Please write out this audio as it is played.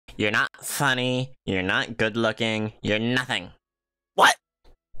You're not funny. You're not good looking. You're nothing. What?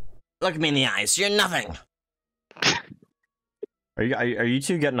 Look me in the eyes. You're nothing. Are you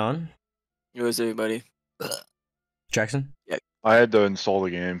two getting on? Who's everybody? Jackson? Yeah. I had to install the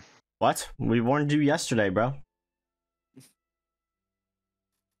game. What? We warned you yesterday, bro.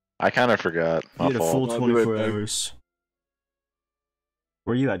 I kind of forgot. You My had a full fault. 24 hours.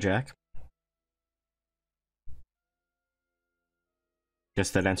 Where you at, Jack?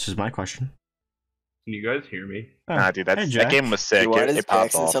 Guess that answers my question. Can you guys hear me? Oh, Nah, dude, hey, that Jack. game was sick. Why does It popped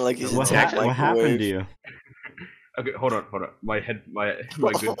Jackson off. sound like he's What, inside a what happened to microwave? you? Okay, hold on. My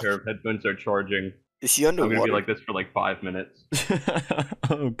good pair of headphones are charging. Is he I'm gonna underwater? be like this for like 5 minutes.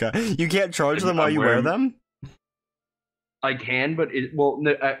 Okay. You can't charge them while I'm you wear wearing- them? I can, but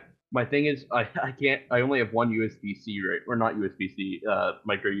my thing is I can't. I only have one USB-C or not USB-C,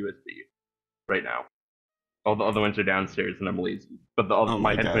 micro USB right now. All the other ones are downstairs, and I'm lazy. But my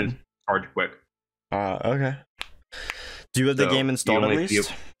my headphones charge quick. Okay. Do you have the So, game installed at only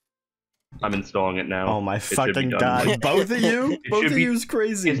least? I'm installing it now. Oh my It should be fucking done. god. Both of you? It Both should of be- you is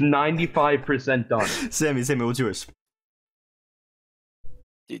crazy. It's 95% done. Sammy, what's yours?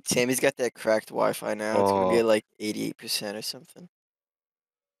 Dude, Sammy's got that cracked Wi-Fi now. It's gonna be at like 88% or something.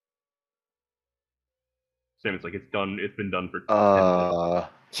 Same. It's like it's done. It's been done for 10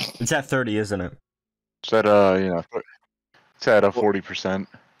 minutes. It's at 30, isn't it? It's at it's at 40%.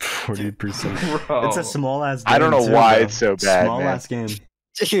 40%. Bro. It's a small ass game. I don't know too, why bro. it's so bad, Small man. ass game.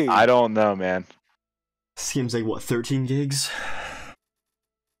 Dude, I don't know, man. This game's like, what, 13 gigs?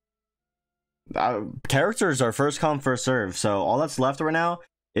 Characters are first come, first serve. So all that's left right now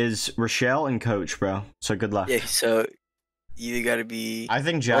is Rochelle and Coach, bro. So good luck. yeah, so you gotta be. I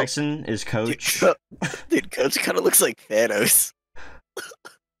think Jackson is Coach. Dude, Coach kind of looks like Thanos,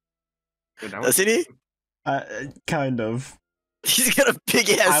 Dude, that was- doesn't he? Kind of. He's got a big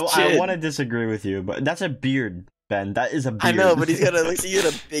ass I chin. want to disagree with you, but that's a beard, Ben. That is a beard. I know, but he's got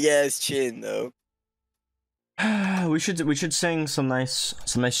a big ass chin though. we should sing some nice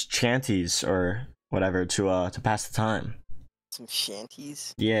chanties or whatever to pass the time. Some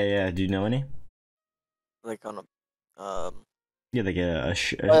shanties, Yeah. Do you know any? like on a Yeah, like a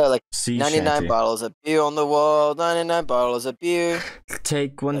like sea 99 shanty. bottles of beer on the wall, 99 bottles of beer.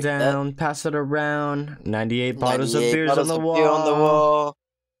 Take one Like that. down, pass it around. 98 bottles of 98 beers bottles on the of beer on the wall.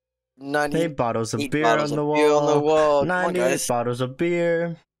 98 bottles of 98 beer bottles on the of beer on the wall. wall. Come on, 98 guys. bottles of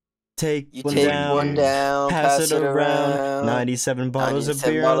beer. Take You one take down. one down, Pass it around. 97 bottles of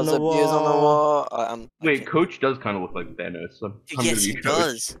 97 beer bottles on the of wall. beers on the wall. Wait, Coach does kind of look like Thanos. So I'm gonna Yes, be he Coach.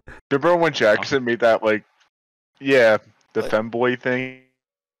 does. Remember when Jackson made that, like, the What? femboy thing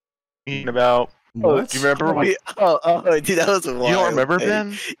about? What? Do you remember? Wait, dude, that was a while. You don't remember, Hey, Ben?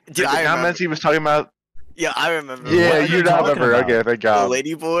 Dude, The I remember. comments he was talking about? Yeah, I remember. Yeah, What are you you don't talking remember. about? Okay, thank The God.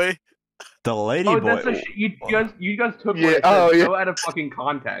 lady boy. The lady Oh, boy. that's you guys took Yeah, what I said yeah. so out of fucking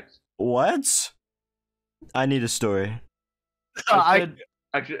context. What? I need a story. I said,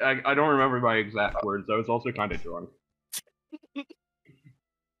 actually, I don't remember my exact words. I was also kind of drunk.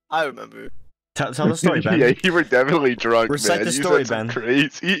 I remember. Tell the story, Ben. Yeah, you were definitely drunk, Recite man. the You story, said some Ben.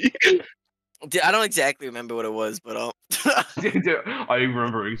 Crazy. Dude, I don't exactly remember what it was, but Dude, I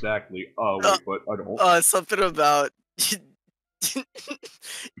remember exactly. Oh wait, but I don't. something about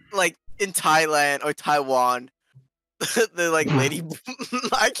like in Thailand or Taiwan. The like lady,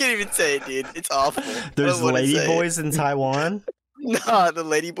 I can't even say it, dude. It's awful. I don't There's wanna lady say it. boys in Taiwan. Nah, the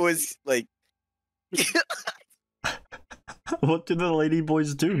lady boys like What do the lady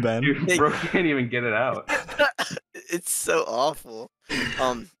boys do, Ben? Dude, bro can't even get it out. it's so awful.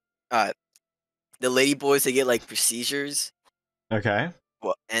 The lady boys they get like procedures. Okay.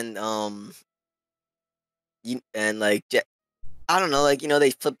 Well, and like I don't know, like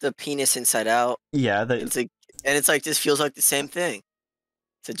they flip the penis inside out. Yeah. It's like, and it's like this feels like the same thing.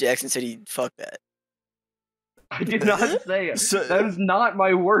 So Jackson said he'd fuck that. I did not say it. So- That is not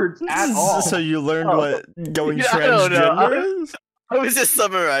my words at all. So you learned what going Yeah, I don't know. transgender is? I was just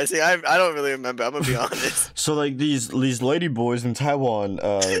summarizing. I don't really remember. I'm gonna be honest. So like these lady boys in Taiwan,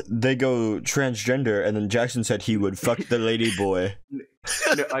 they go transgender, and then Jackson said he would fuck the lady boy.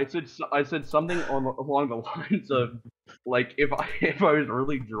 No, I said something along the lines of like if I was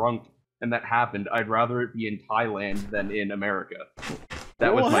really drunk and that happened, I'd rather it be in Thailand than in America.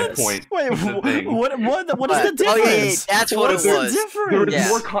 That was my What? point. Wait, of the thing. what is the Oh, yeah, difference? that's what it What's the was. There difference?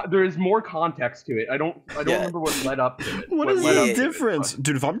 is Yeah. there is more context to it. I don't Yeah. remember what led up to it. What is led the up to it, difference? but-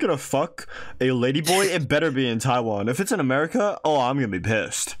 Dude, if I'm gonna fuck a lady boy, it better be in Taiwan. If it's in America, oh, I'm gonna be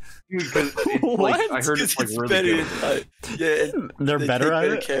pissed. Dude, 'cause it's like, What? I heard it's like really better good. in Thai. Yeah, and They're they better take at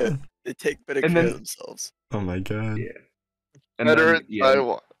better it? care. They take better And care then- of themselves. Oh my god. Yeah. And Better then, at yeah,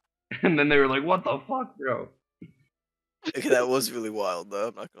 Taiwan. And then they were like, "What the fuck, bro?" Okay, that was really wild, though.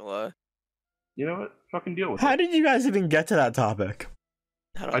 I'm not gonna lie. You know what? Fucking deal with How it. did you guys even get to that topic?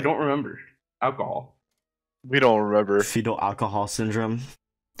 I don't remember. Alcohol. We don't remember. Fetal alcohol syndrome.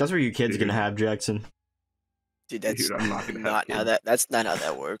 That's what your kid's Dude. gonna have, Jackson. Dude, that's Dude, I'm not gonna have not how kids. that. That's not how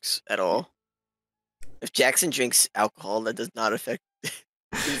that works at all. If Jackson drinks alcohol, that does not affect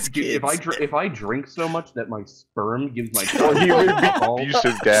his Dude, kids. if I drink so much that my sperm gives my Well, he would be alcohol,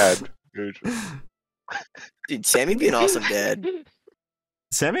 abusive dad. Dude. Dude, Sammy'd be an awesome dad.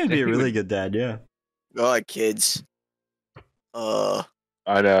 Sammy would be a really good dad, yeah. Go like kids. I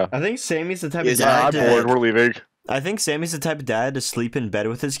know. I think Sammy's the type Yes, of I'm dad. bored. We're leaving. I think Sammy's the type of dad to sleep in bed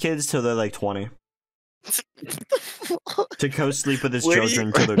with his kids till they're like 20. To co-sleep with his Where do children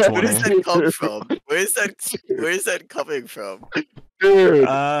you- till they're Where does 20. that come from? Where is that coming from? Dude.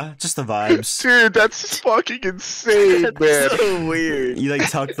 Just the vibes. Dude, that's fucking insane, man. That's so weird. You like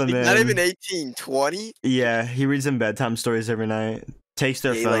tuck them in. Not even 18, 20? Yeah, he reads them bedtime stories every night. Takes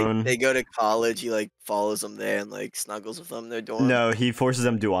their They, phone. like, they go to college, he like follows them there and like snuggles with them in their dorm. No, he forces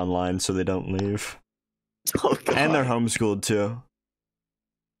them to do online so they don't leave. Oh, God. And they're homeschooled too.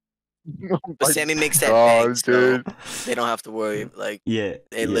 But Sammy makes that God, bank, so dude. they don't have to worry. Like Yeah.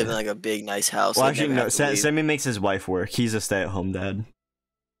 they live in like a big, nice house. Well, they actually, never no. have to leave. Sammy makes his wife work. He's a stay-at-home dad.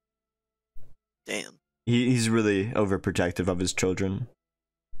 Damn. He's really overprotective of his children.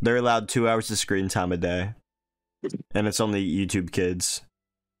 They're allowed 2 hours of screen time a day, and it's only YouTube Kids.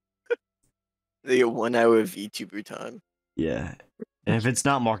 They get 1 hour of VTuber time. Yeah, and if it's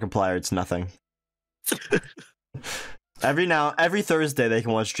not Markiplier, it's nothing. Every Thursday they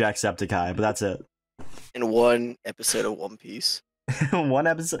can watch Jacksepticeye, but that's it. In 1 episode of One Piece. One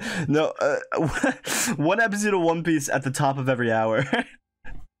episode, no, one episode of One Piece at the top of every hour.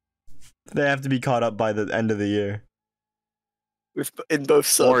 They have to be caught up by the end of the year. In both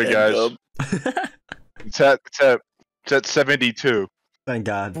sub Sorry, and guys. dub. It's at 72. Thank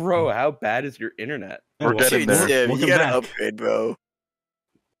God. Bro, how bad is your internet? We're getting Dude, there. Sim, Welcome you gotta back. upgrade, bro.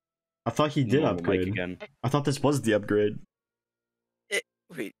 I thought he did Normal mic upgrade. again. I thought this was the upgrade.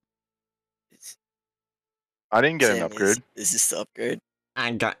 Wait. I didn't get an Sam, upgrade. Is this the upgrade?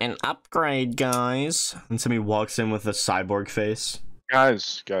 I got an upgrade, guys. And somebody walks in with a cyborg face.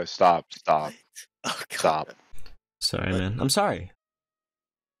 Guys, stop. Oh, God. Stop. Sorry, What? man. I'm sorry.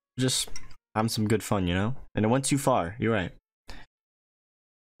 Just having some good fun, you know? And it went too far. You're right.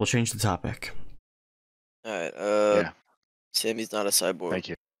 We'll change the topic. Alright, Yeah. Sammy's not a cyborg. Thank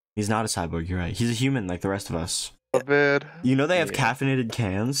you. He's not a cyborg, you're right. He's a human like the rest of us. Bed. You know they have Yeah. caffeinated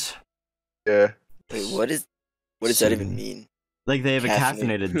cans? Yeah. Wait, what does that even mean? Like they have a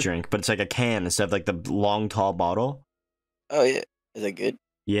Caffeinated. caffeinated drink, but it's like a can instead of like the long, tall bottle. Oh yeah. Is that good?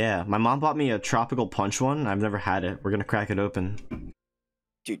 Yeah, my mom bought me a tropical punch one. I've never had it. We're gonna crack it open.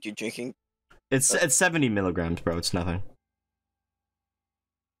 Dude, you're drinking It's 70 milligrams, bro. It's nothing.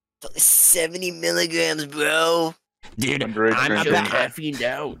 70 milligrams, bro. Dude, Underage I'm drinking. about, Caffeined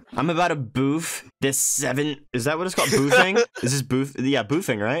out. I'm about to boof this 7. Is that what it's called? Boofing? Is this boof? Yeah,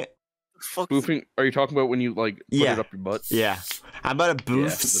 boofing, right? Fuck. Boofing? Are you talking about when you like put Yeah. it up your butt? Yeah. I'm about to boof Yeah,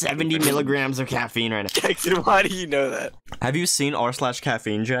 that's 70 boofing. milligrams of caffeine right now. Jackson, why do you know that? Have you seen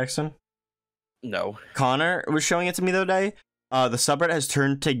r/caffeine, Jackson? No. Connor was showing it to me the other day. The subreddit has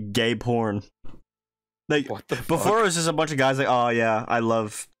turned to gay porn. Like, What the before fuck? it was just a bunch of guys like, oh yeah, I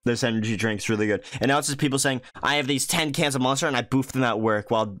love this energy drink, it's really good. And now it's just people saying, I have these 10 cans of Monster and I boofed them at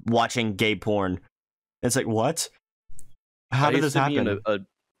work while watching gay porn. It's like, what? How I did used this to be in happen?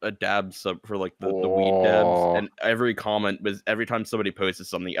 a dab sub for like the weed dabs, Oh. and every comment was every time somebody posted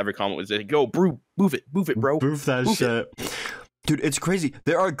something, every comment was like, "Yo, bro, move it, bro." Boof that Boof shit. Dude, it's crazy.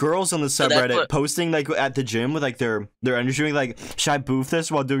 There are girls on the So that's subreddit what- posting like at the gym with like their energy drink, like, should I boof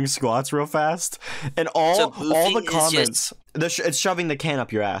this while doing squats real fast? And all So the boofing is comments, it's shoving the can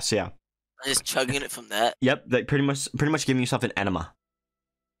up your ass. Yeah. Just chugging it from that. Yep. Like pretty much giving yourself an enema.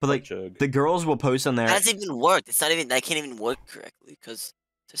 But like Chug. the girls will post on there. How does it even work? It's not even. That can't even work correctly because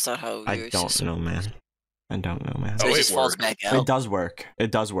that's not how I your don't system. know, man. I don't know, man. So Oh, it it just falls works. back It out. does work.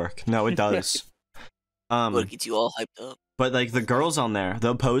 It does work. No, it does. But it gets you all hyped up. But like the girls on there,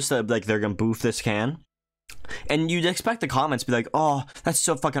 they'll post that like they're gonna boof this can, and you'd expect the comments to be like, "Oh, that's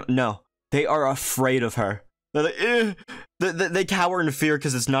so fucking." No, they are afraid of her. They're like, eh. They cower in fear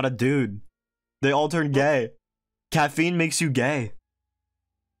because it's not a dude. They all turn gay. Caffeine makes you gay.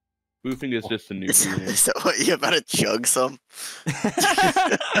 Boofing is just a new Is feeling. that what you about to chug some?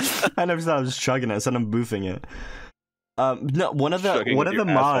 I never thought I was chugging it. I said I'm boofing it. No, one of the Chugging with your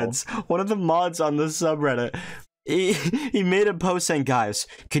asshole. mods on the subreddit He made a post saying, "Guys,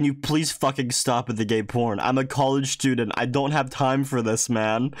 can you please fucking stop with the gay porn? I'm a college student. I don't have time for this,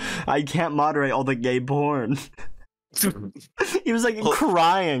 man. I can't moderate all the gay porn." He was like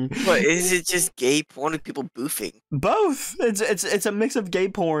crying. But is it just gay porn with people boofing? Both. It's a mix of gay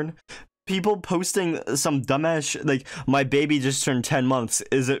porn, people posting some dumbass like, "My baby just turned 10 months.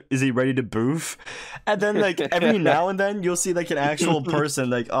 Is he ready to boof?" And then like every now and then you'll see like an actual person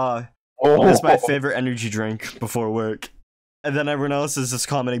like, "This is my favorite energy drink before work," and then everyone else is just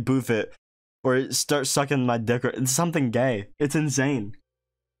commenting, "Boof it," or "Start sucking my dick," or it's something gay. It's insane.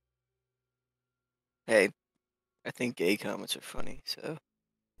 Hey, I think gay comments are funny, so.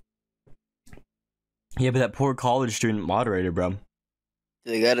 Yeah, but that poor college student moderator, bro.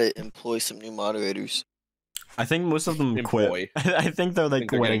 They gotta employ some new moderators. I think most of them quit. Employ. I think they're like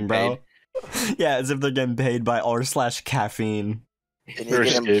Think they're quitting, getting bro. Yeah, as if they're getting paid by r/caffeine. They need, They're to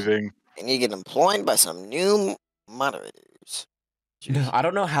get escaping. they need to get employed by some new moderators. I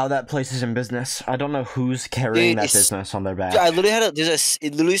don't know how that place is in business. I don't know who's carrying Dude, that it's- business on their back. I literally had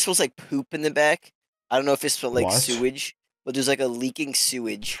it literally smells like poop in the back. I don't know if it smells like What? sewage, but there's like a leaking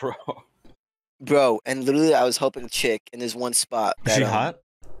sewage. Bro. Bro, and literally I was helping a chick and there's one spot Is that she hot?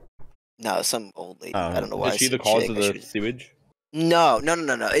 No, some old lady. Oh. I don't know why. Is I she the said cause chick, of I the should've- sewage? No.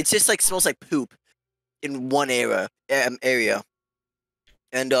 It's just like smells like poop in one area.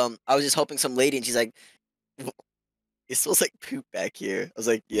 And I was just helping some lady, and she's like, "It smells like poop back here." I was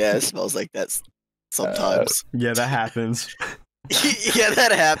like, "Yeah, it smells like that sometimes." Yeah, that happens. Yeah,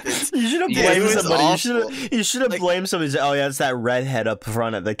 that happens. You should have Yeah, it blamed was somebody. awful. You should have Like- blamed somebody. Oh yeah, it's that redhead up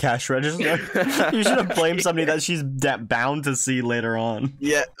front at the cash register. You should have blamed somebody that she's bound to see later on.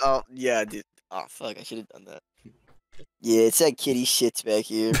 Yeah. Oh, yeah, dude. Oh, fuck! I should have done that. Yeah, it's that kitty shits back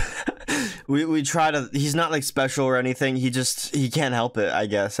here. We try to. He's not like special or anything. He can't help it. I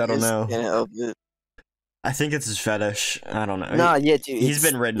guess I don't Just know. can't help it. I think it's his fetish. I don't know. Nah, yeah, dude. He's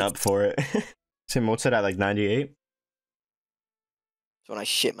it's- been written up for it. Tim, what's it at, like 98? It's when I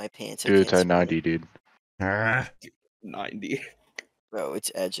shit my pants. I Dude, it's can't at smell it. 90, dude. 90. Bro,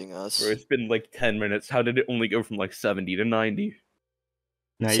 it's edging us. Bro, it's been like 10 minutes. How did it only go from like 70 to 90?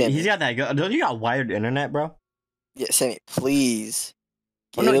 No, Sammy. he's got that good. Don't you got wired internet, bro? Yeah, Sammy, please.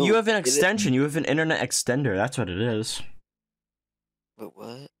 Oh no, Get you a- have an get a- extension. You have an internet extender. That's what it is. But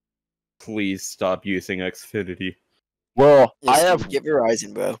what? Please stop using Xfinity. Well, Yeah, I Sammy, have. get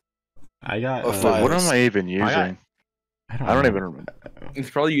Verizon, bro. I got. Or What Fios. am I even using? I don't even remember. He's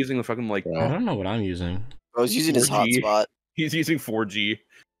probably using the fucking like. I don't know what I'm using. I was using his 4G. hotspot. He's using 4G.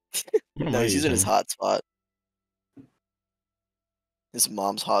 What am No, I he's using his hotspot. His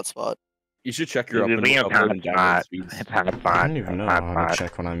mom's hotspot. You should check your up and Using a upload and download hotspot. speeds. I don't even know how to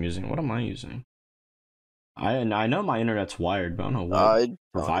check what I'm using. What am I using? I know my internet's wired, but I don't know what I don't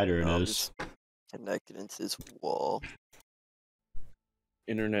provider know, it I'm is. just connected into this wall.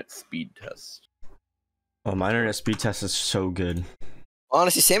 Internet speed test. Oh, my internet speed test is so good.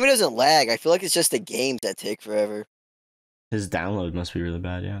 Honestly, Sammy doesn't lag. I feel like it's just the games that take forever. His download must be really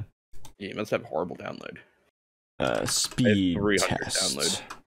bad. Yeah. Yeah, you must have horrible download. Speed 300 test. download.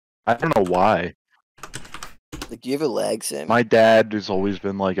 I don't know why. Like, do you ever lag, Sammy? My dad has always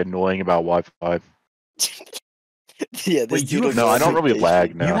been like annoying about Wi-Fi. Yeah, this Wait, dude you will No, I don't go really on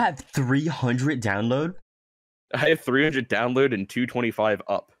lag vacation. now. You have 300 download. I have 300 download and 225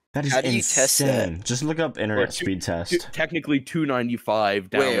 up. That is How do you test that? insane. Just look up internet Or two- speed test. Technically 295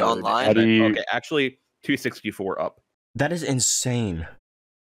 download. Wait, online? and How do then- you- Okay, actually 264 up. That is insane.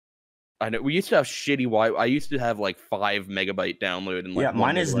 I know we used to have shitty Wi. I used to have like 5 megabyte download and like Yeah, 1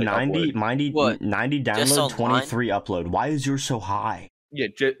 mine is megabyte 90, upload. 90, What? 90 Just download, online? 23 upload. Why is yours so high? Yeah,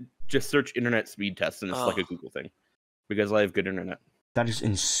 just search internet speed test and it's like a Oh. Google thing because I have good internet. That is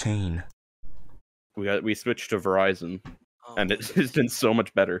insane. We switched to Verizon Oh and my it's been so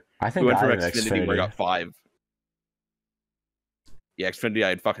much better. I We think went I from have Xfinity where I Xfinity. got 5. Yeah, Xfinity I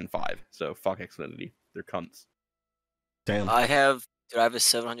had fucking 5. So fuck Xfinity. They're cunts. Damn. I have a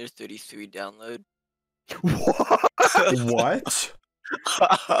 733 download. What?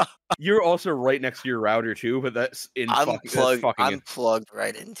 You're also right next to your router too, but that's in I'm fucking, that's plugged. fucking I'm plugged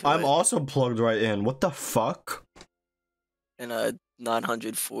right into I'm it. also plugged right in. What the fuck? And a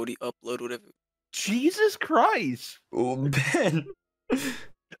 940 upload, whatever. Jesus Christ. Oh, Ben.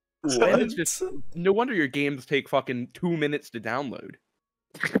 And What? it's just no wonder your games take fucking 2 minutes to download.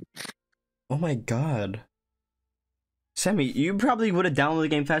 Oh my god. Sammy, you probably would have downloaded the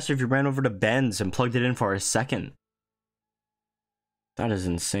game faster if you ran over to Ben's and plugged it in for a second. That is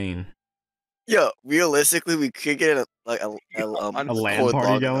insane. Yo, realistically, we could get a A cord LAN party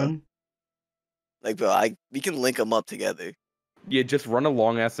long enough. going? Like, bro, we can link them up together. Yeah, just run a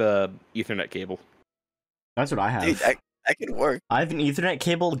long ass Ethernet cable. That's what I have. Dude, that could work. I have an Ethernet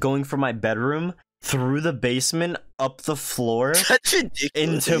cable going from my bedroom through the basement, up the floor, That's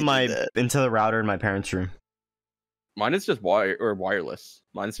ridiculous. into the router in my parents' room. Mine is just wireless.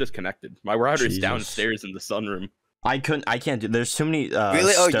 Mine's just connected. My router is Jesus. downstairs in the sunroom. I can't do. There's too many.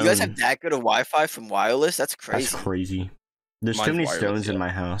 Really? Oh, you guys stone- have that good of Wi-Fi from wireless? That's crazy. That's crazy. There's Mine's too many wireless, stones in yeah. my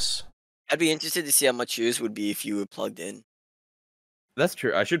house. I'd be interested to see how much yours would be if you were plugged in. That's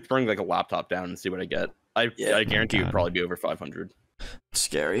true. I should bring like a laptop down and see what I get. I guarantee it'd God. probably be over 500.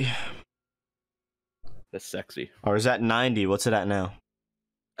 Scary. That's sexy. Or is that 90? What's it at now?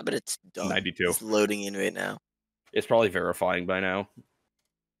 I bet it's done. 92. It's loading in right now. It's probably verifying by now.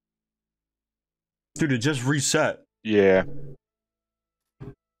 Dude, it just reset. Yeah.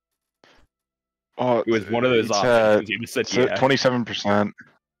 Oh, It was one of those it's, options. You just said yeah. 27%.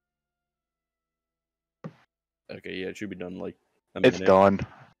 Okay, yeah, it should be done like a It's minute. done.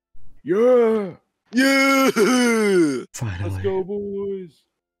 Yeah! Yeah. Finally. Let's go, boys!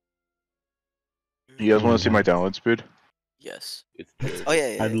 You guys want to see my download speed? Yes. It's good. Oh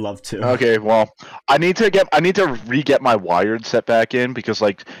yeah. I'd love to. Okay, well, I need to re-get my wired set back in because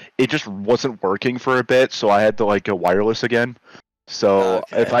like it just wasn't working for a bit, so I had to like go wireless again. So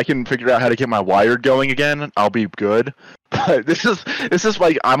Okay. if I can figure out how to get my wired going again, I'll be good. But this is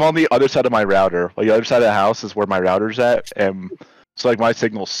like I'm on the other side of my router. Like the other side of the house is where my router's at, and so like my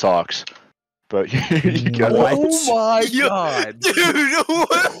signal sucks. But you gotta, What? Oh my Yo, god! Dude,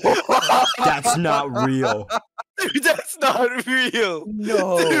 what? That's not real. Dude, that's not real.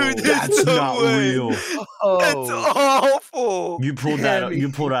 No! Dude, That's no not way. real. That's Oh! awful. You pulled that. You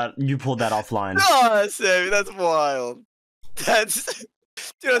pulled that offline. Nah, Sammy, that's wild. That's.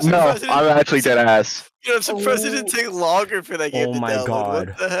 Dude, I'm no, surprised it I'm didn't- actually dead ass. Dude, I'm surprised it didn't take longer for that game Oh to my download. God.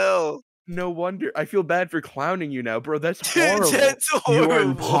 What the hell? No wonder. I feel bad for clowning you now, bro. That's Dude, horrible. that's You horrible. are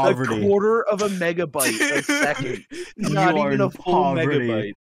in poverty. A quarter of a megabyte a second. Not You are even a in full poverty.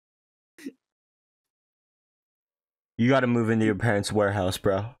 megabyte. You got to move into your parents' warehouse,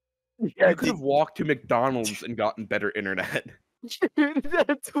 bro. Yeah, You could have walked to McDonald's and gotten better internet. dude,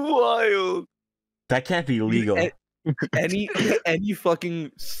 that's wild. That can't be legal. Eh, Any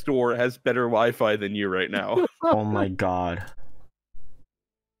fucking store has better Wi-Fi than you right now. Oh my god.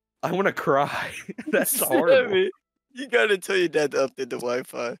 I want to cry. That's horrible. Sammy, you gotta tell your dad to update the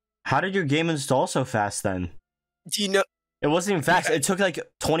Wi-Fi. How did your game install so fast then? Do you know? It wasn't even fast. It took like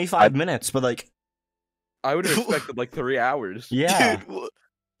 25 minutes, but like, I would have expected like 3 hours. yeah. Dude,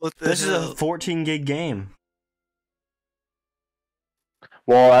 what the This is hell? a 14 gig game.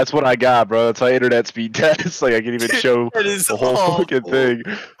 Well, that's what I got, bro. That's my internet speed test. Like I can even show That is the whole fucking awful. thing.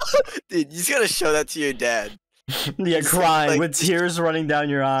 Dude, you just gotta show that to your dad. Yeah, It's crying like- with tears running down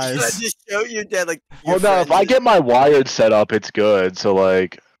your You eyes. gotta just show your dad, like. Well, your no, if friends I it. get my wired set up, it's good. So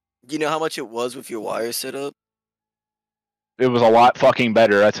like, You know how much it was with your wire set up? it was a lot fucking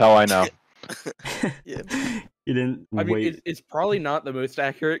better. That's how I know. Yeah. You didn't I mean, wait. it's probably not the most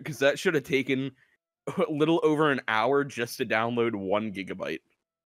accurate because that should have taken a little over an hour just to download 1 gigabyte.